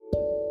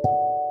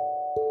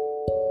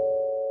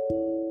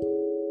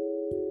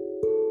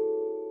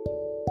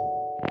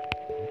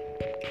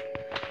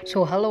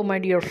So, hello, my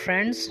dear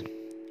friends.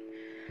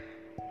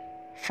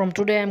 From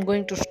today, I'm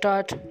going to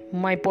start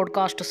my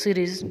podcast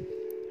series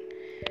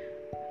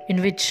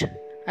in which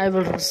I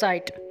will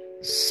recite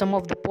some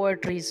of the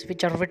poetries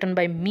which are written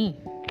by me.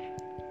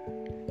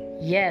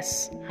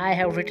 Yes, I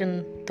have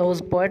written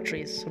those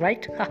poetries,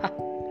 right?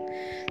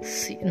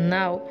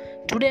 Now,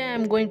 today I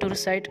am going to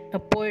recite a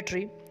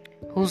poetry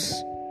whose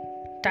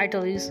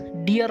title is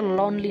Dear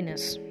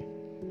Loneliness.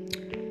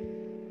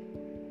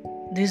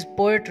 This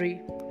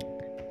poetry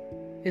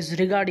is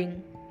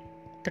regarding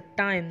the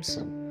times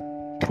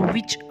through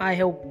which I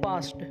have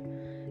passed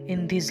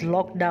in this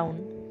lockdown.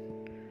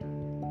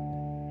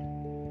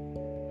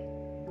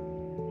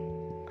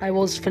 I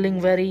was feeling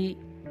very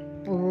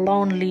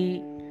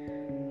lonely,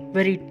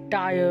 very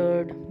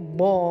tired,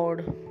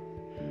 bored.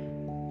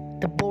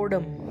 The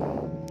boredom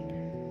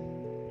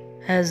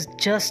has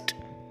just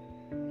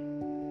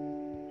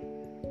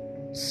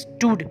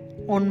stood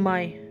on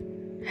my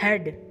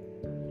head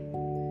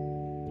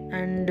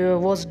and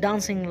was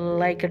dancing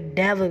like a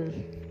devil.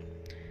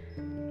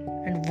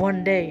 And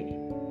one day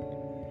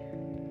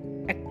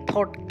a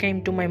thought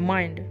came to my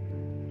mind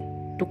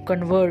to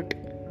convert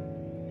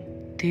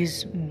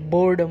this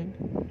boredom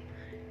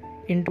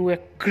into a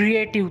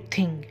creative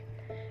thing,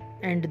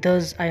 and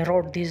thus I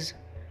wrote this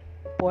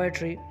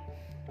poetry.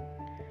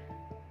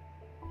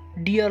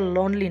 Dear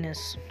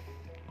Loneliness,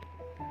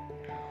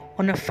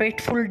 on a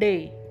fateful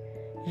day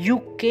you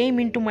came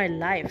into my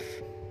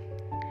life,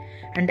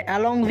 and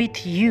along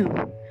with you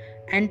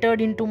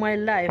entered into my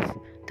life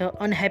the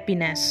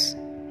unhappiness.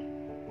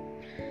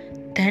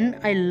 Then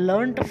I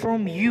learnt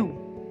from you,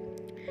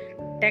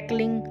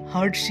 tackling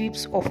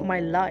hardships of my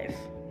life,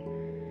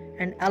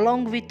 and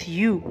along with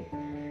you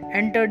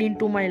entered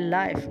into my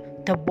life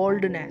the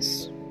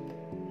boldness.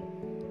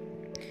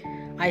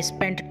 I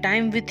spent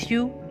time with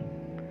you,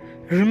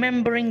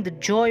 remembering the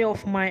joy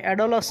of my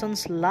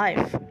adolescence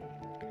life,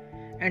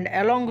 and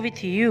along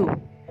with you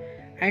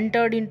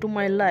entered into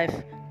my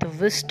life the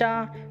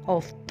vista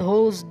of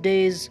those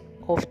days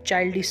of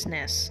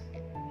childishness.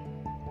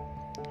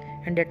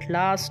 And at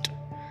last,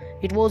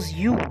 it was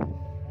you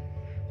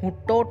who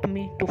taught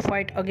me to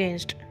fight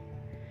against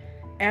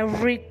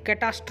every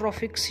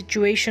catastrophic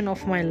situation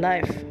of my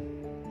life,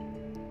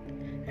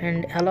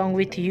 and along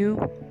with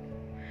you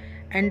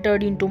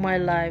entered into my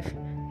life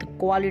the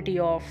quality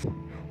of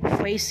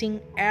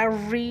facing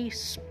every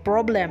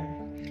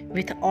problem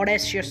with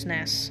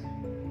audaciousness.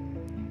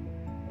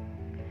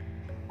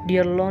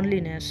 Dear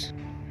Loneliness,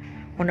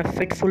 on a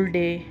fateful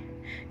day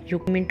you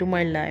came into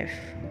my life,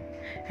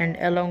 and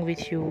along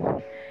with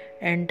you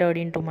entered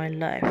into my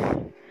life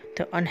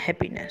the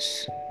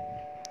unhappiness.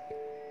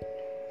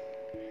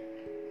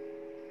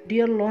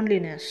 Dear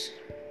Loneliness,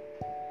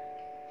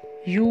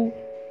 you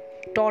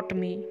taught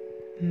me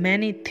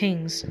many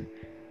things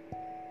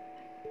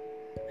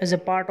as a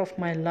part of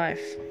my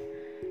life,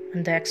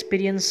 and the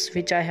experience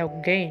which I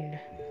have gained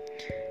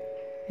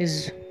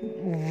is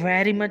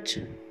very much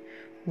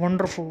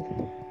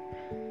wonderful.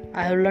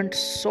 I have learned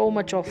so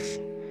much of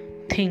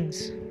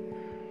things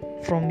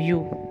from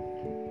you.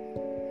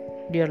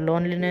 Dear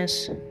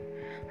Loneliness,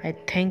 I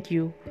thank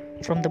you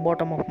from the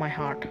bottom of my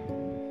heart.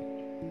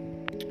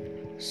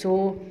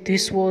 So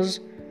this was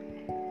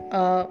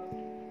a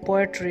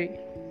poetry,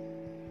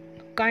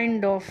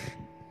 kind of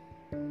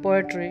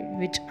poetry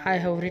which I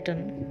have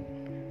written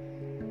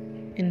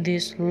in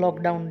these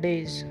lockdown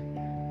days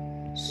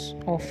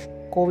of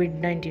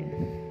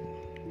COVID-19.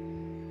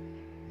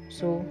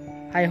 So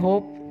I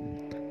hope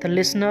the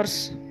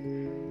listeners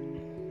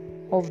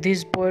of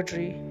this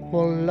poetry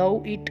will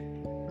love it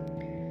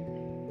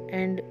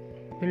and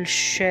will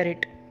share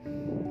it.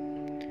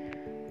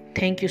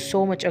 Thank you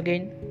so much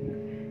again.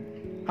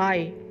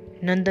 I,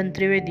 Nandan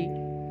Trivedi,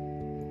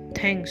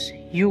 thanks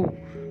you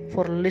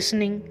for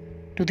listening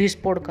to this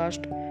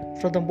podcast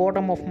from the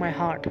bottom of my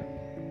heart.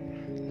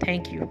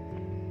 Thank you.